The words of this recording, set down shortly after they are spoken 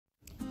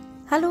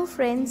Hello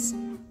friends,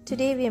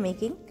 today we are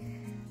making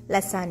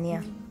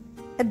lasagna,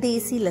 a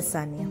Desi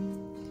lasagna.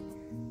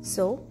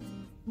 So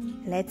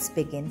let's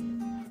begin.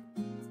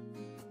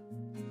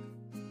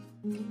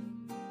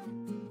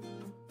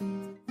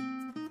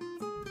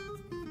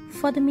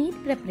 For the meat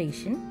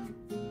preparation,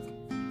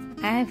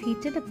 I have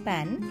heated a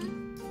pan,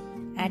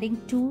 adding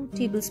 2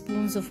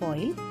 tablespoons of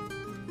oil,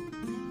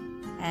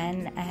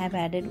 and I have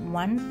added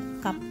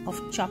 1 cup of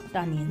chopped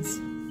onions.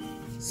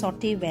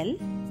 Saute well.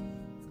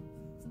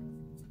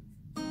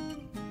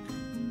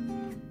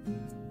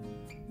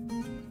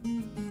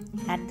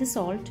 Add the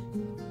salt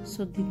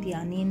so that the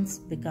onions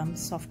become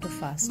softer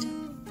fast.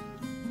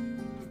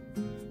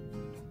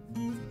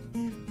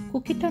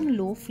 Cook it on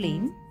low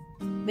flame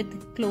with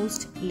a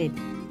closed lid.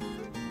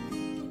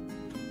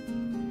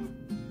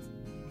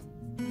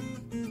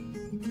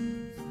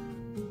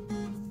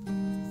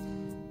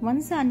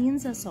 Once the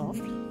onions are soft,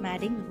 I'm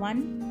adding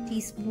 1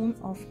 teaspoon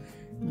of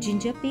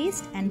ginger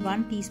paste and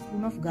 1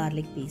 teaspoon of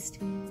garlic paste.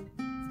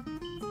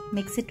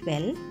 Mix it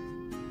well.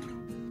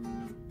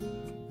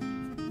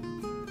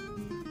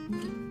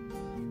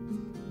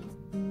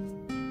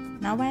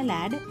 Now I'll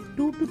add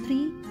 2 to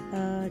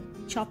 3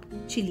 chopped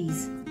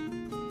chillies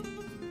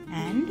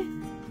and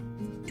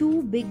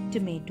 2 big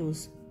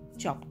tomatoes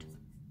chopped.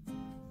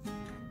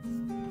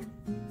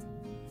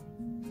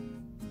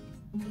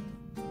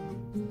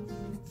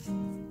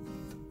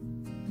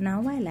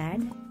 Now I'll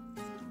add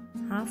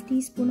half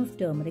teaspoon of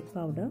turmeric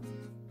powder,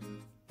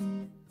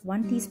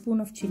 1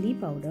 teaspoon of chilli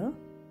powder,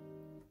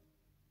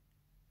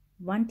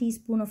 1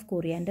 teaspoon of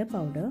coriander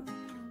powder,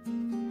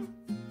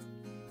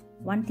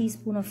 1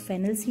 teaspoon of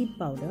fennel seed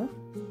powder,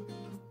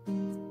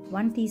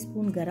 1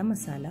 teaspoon garam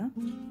masala,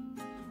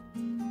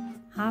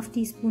 half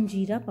teaspoon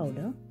jeera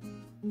powder,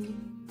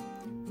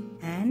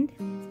 and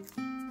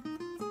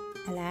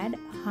I'll add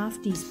half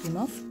teaspoon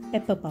of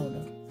pepper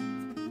powder.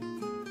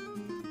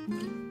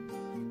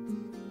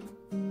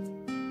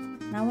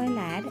 Now I'll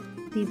add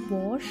the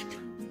washed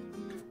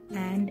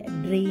and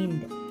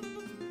drained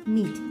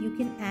meat. You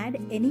can add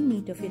any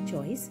meat of your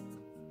choice,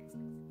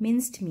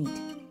 minced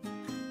meat,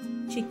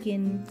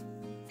 chicken,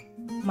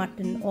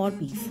 mutton or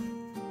beef.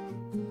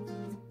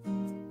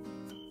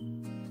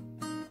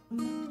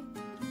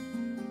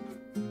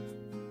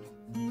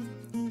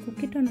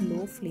 Cook it on a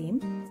low flame.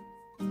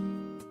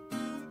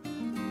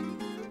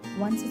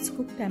 Once it's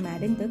cooked, I'm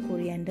adding the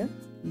coriander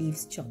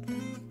leaves chopped.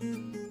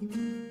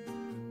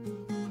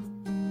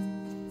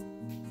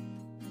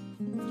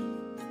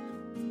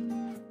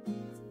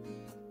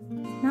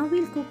 Now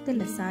we'll cook the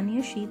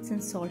lasagna sheets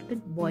in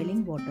salted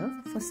boiling water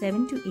for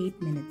 7 to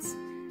 8 minutes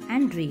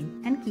and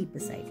drain and keep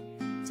aside.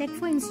 Check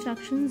for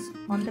instructions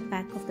on the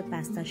back of the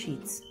pasta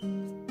sheets.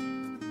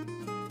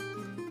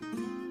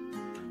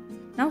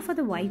 Now for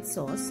the white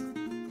sauce,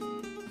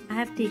 I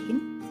have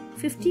taken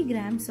 50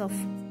 grams of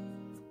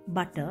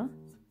butter,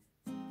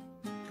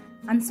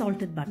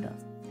 unsalted butter.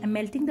 I'm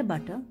melting the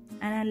butter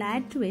and I'll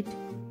add to it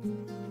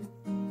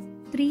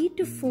 3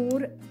 to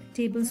 4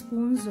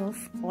 tablespoons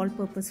of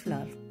all-purpose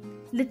flour,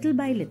 little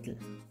by little.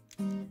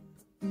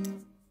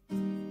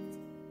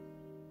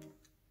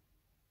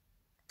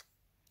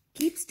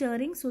 Keep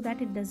stirring so that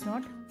it does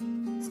not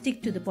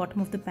stick to the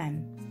bottom of the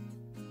pan.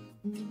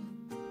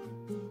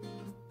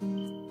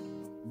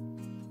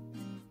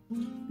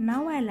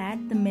 Now I'll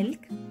add the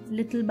milk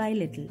little by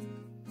little.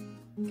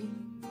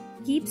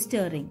 Keep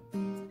stirring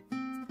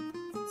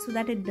so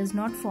that it does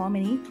not form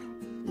any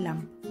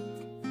lump.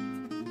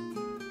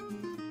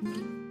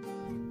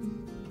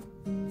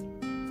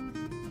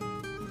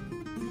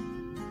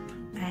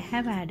 I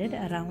have added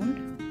around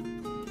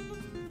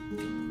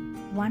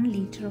 1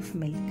 liter of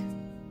milk.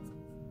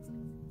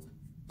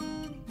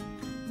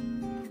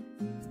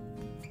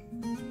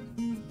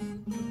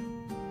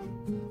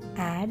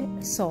 Add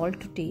salt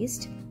to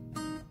taste.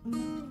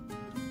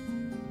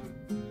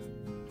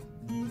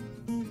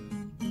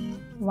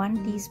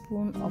 One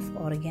teaspoon of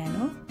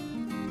oregano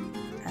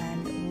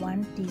and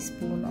 1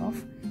 teaspoon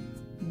of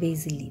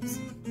basil leaves.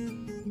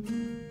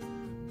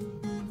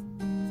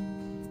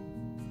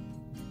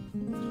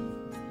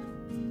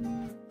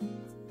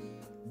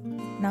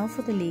 Now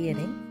for the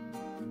layering,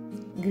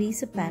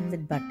 grease a pan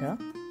with butter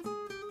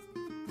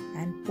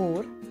and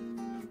pour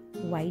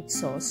white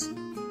sauce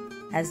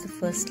as the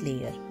first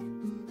layer.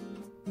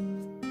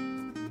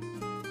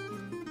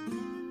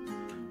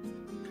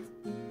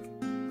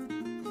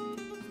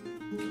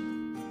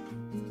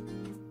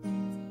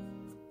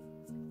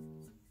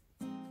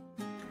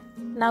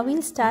 Now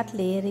we'll start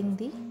layering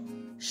the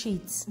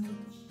sheets.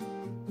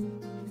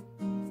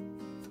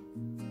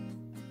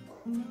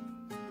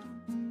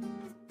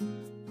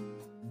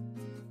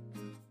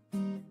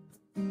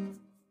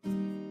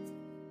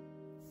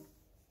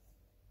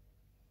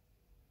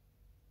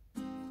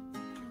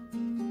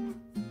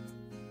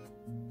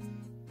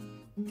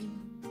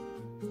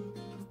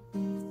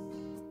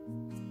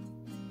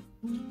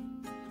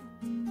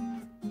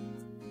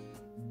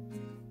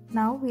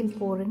 Now we'll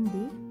pour in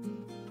the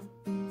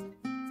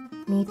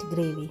meat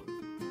gravy.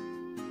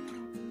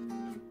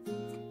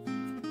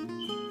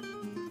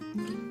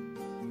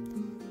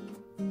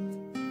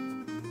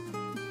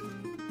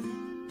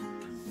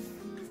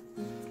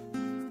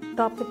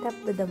 Top it up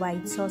with the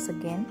white sauce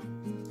again.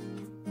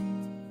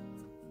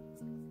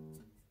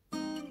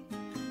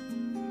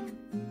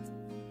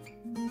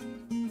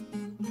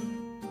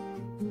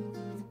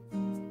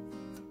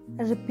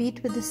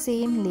 Repeat with the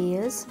same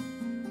layers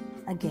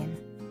again.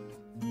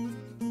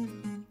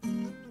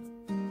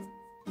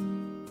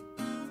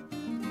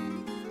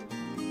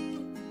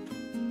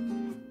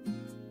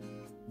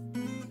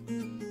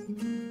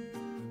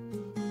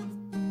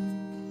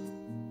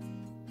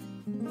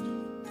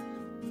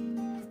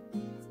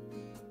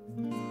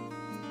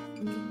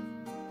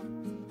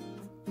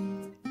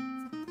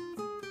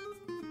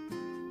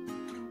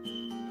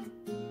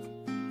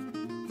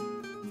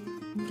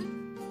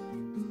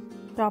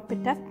 Top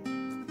it up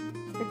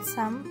with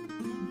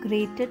some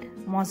grated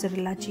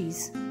mozzarella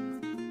cheese.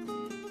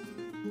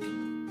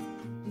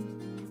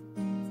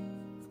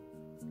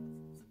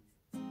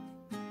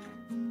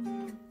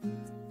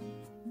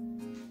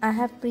 I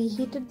have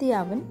preheated the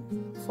oven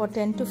for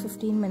 10 to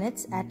 15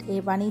 minutes at a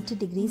 180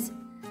 degrees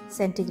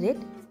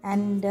centigrade,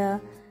 and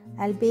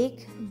I'll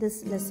bake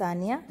this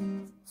lasagna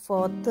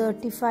for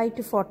 35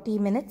 to 40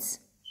 minutes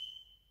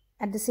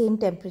at the same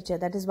temperature,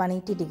 that is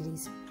 180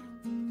 degrees.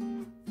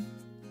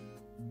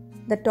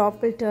 The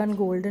top will turn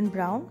golden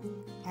brown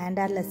and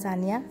our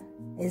lasagna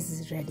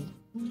is ready.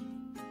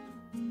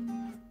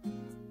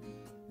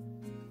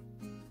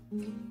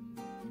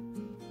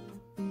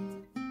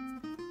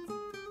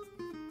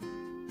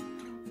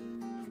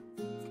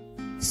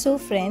 So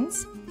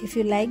friends, if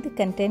you like the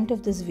content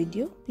of this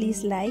video,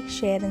 please like,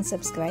 share and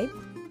subscribe.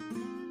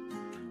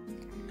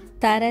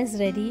 Thara is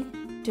ready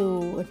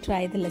to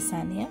try the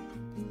lasagna.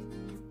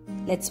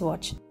 Let's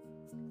watch.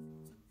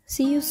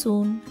 See you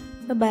soon.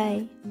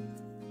 Bye-bye.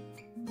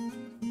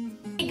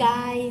 Hey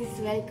guys,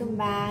 welcome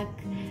back.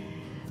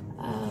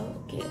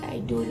 Okay, I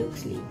do look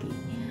sleepy.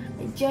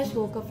 I just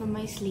woke up from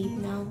my sleep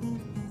now.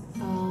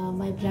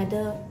 My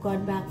brother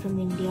got back from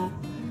India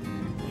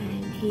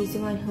and he's the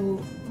one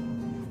who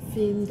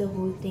filmed the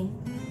whole thing.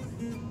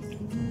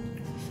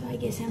 So I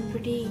guess I'm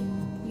pretty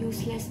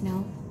useless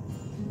now,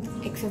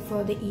 except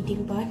for the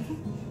eating part.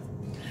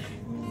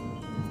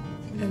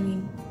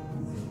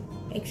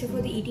 Except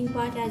for the eating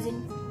part, as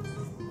in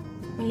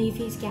only if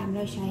he's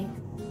camera shy.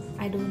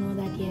 I don't know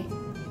that yet.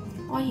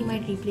 Or he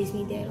might replace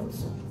me there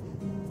also.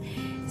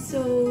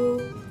 So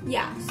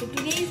yeah, so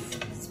today's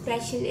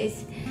special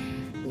is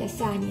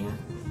lasagna.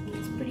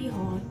 It's pretty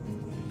hot.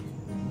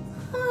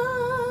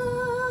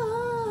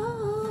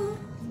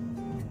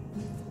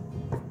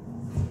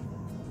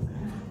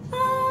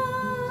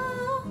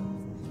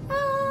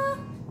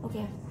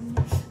 Okay.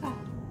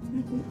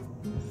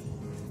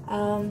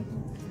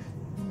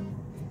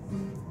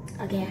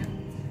 Okay.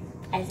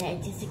 As I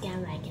adjust the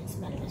camera, I can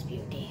smell this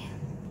beauty.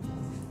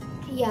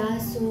 Yeah,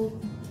 so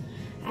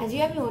as you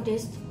have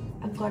noticed,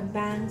 I've got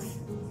bangs.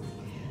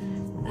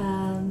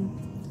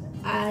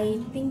 I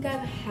think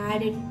I've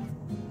had it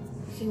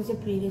since the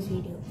previous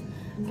video,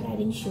 but I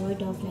didn't show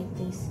it off like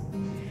this.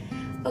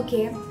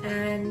 Okay,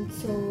 and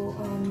so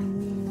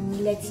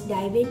let's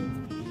dive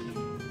in.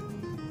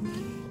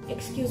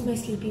 Excuse my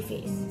sleepy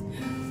face.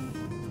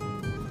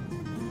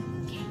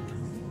 Okay.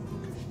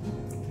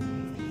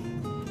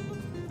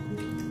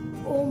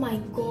 Oh my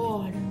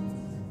god!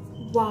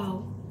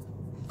 Wow!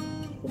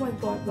 Oh my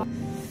god, wow.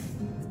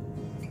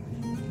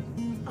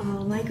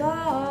 Oh my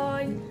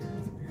god.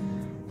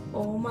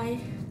 Oh my.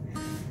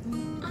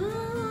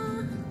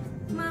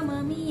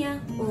 Mamma mia.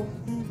 Oh.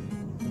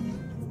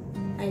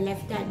 I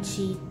left that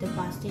sheet, the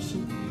pasta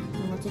sheet.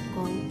 What's it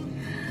called?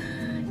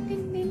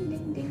 Ding ding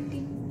ding ding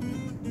ding.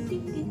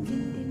 Ding ding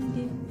ding ding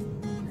ding.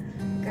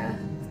 Okay.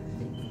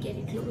 Get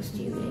it close to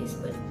you guys,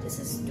 but this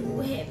is too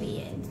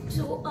heavy and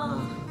so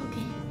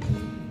okay.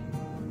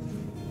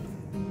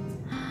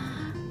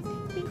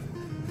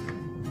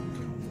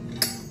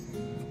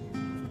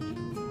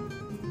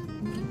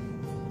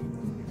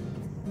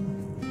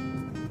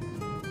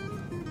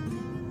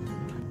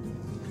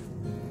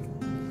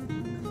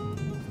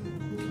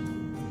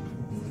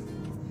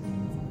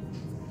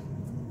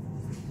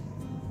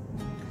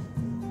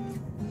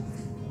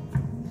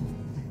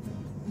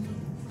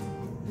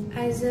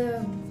 As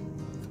a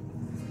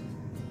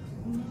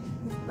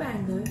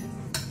mukbanger,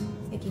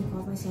 I can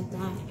call myself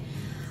that.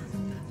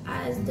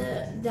 As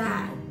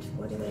that,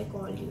 whatever I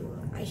call you,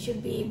 I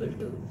should be able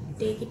to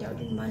take it out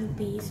in one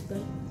piece,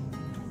 but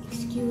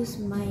excuse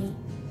my,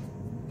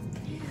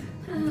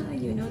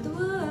 you know the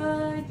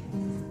word,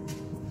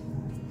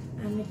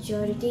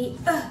 immaturity.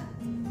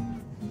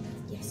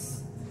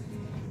 Yes.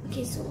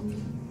 Okay, so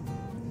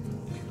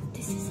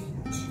this is it.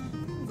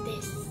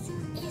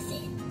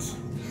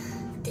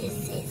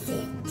 This is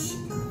it.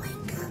 Oh my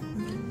god.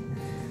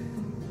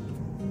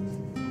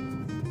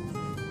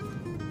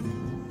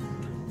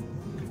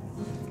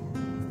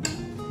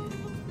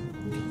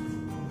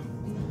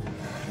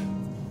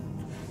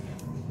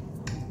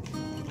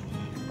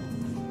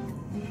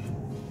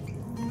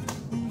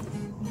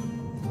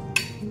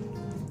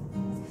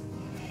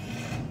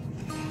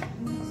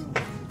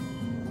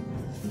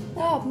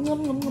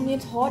 Oh,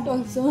 it's hot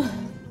also.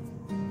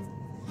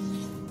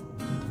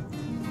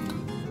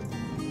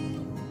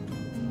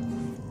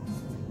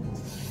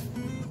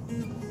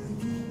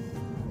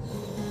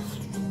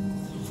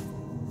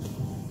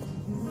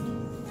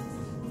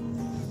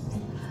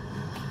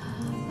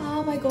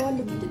 god,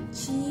 look at the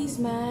cheese,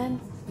 man.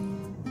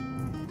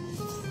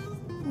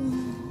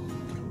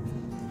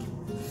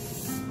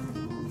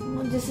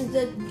 Oh, this is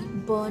the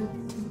burnt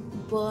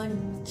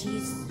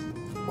cheese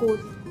coat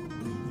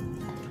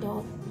at the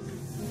top.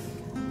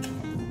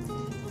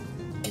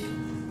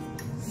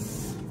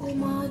 Oh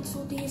my, it's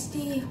so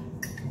tasty.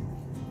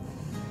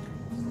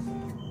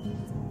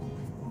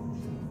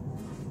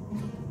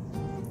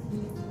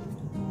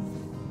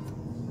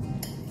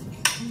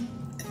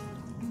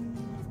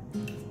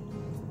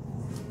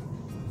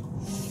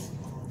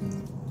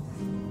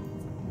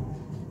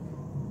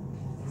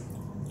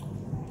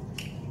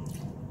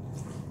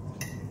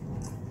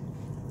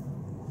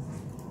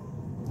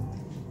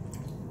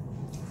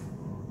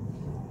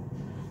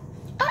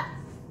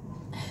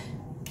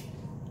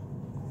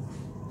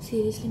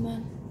 Seriously,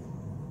 man.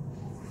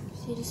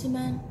 Seriously,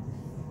 man.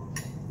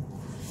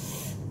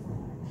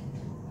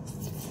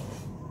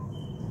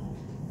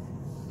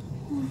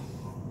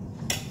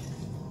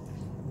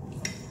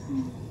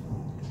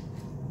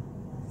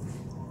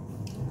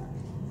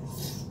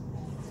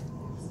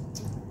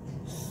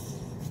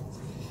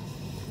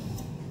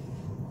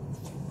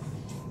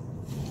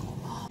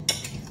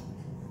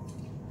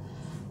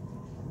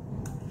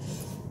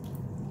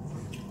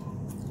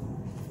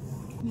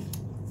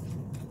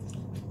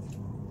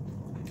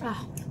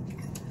 Ah.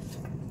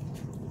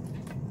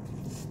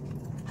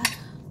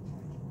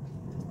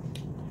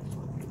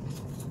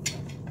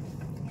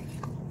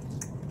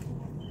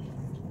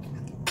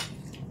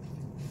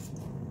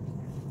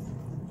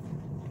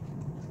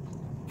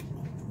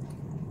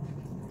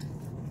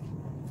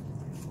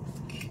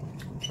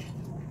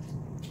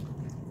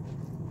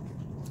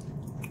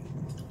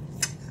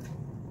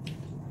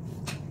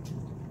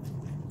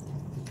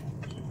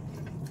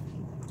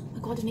 My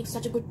god, it makes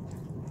such a good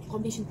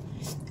combination.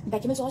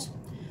 Bechamel sauce,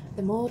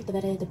 the more the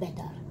better, the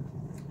better.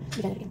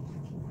 Do that again.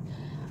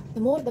 The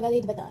more the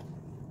very, the better.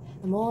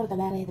 The more the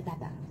very, the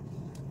better.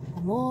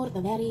 The more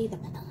the very, the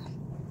better.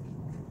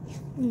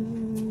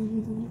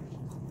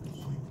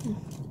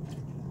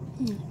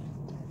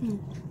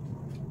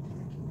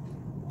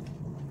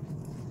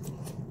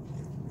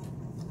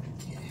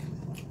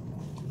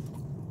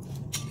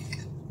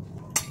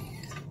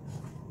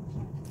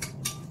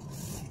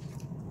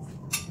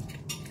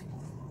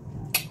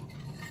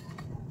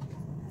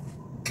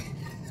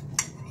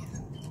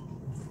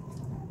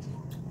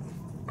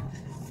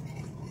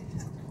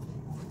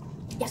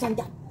 Yes, I'm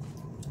done.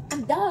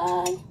 I'm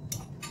done.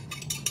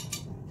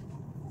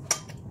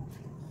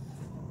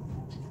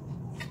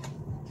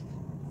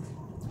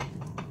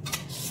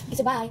 Okay,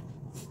 so bye.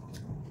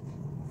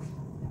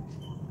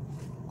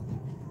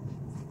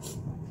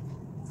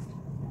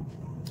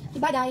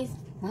 Bye, guys.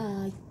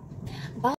 Bye.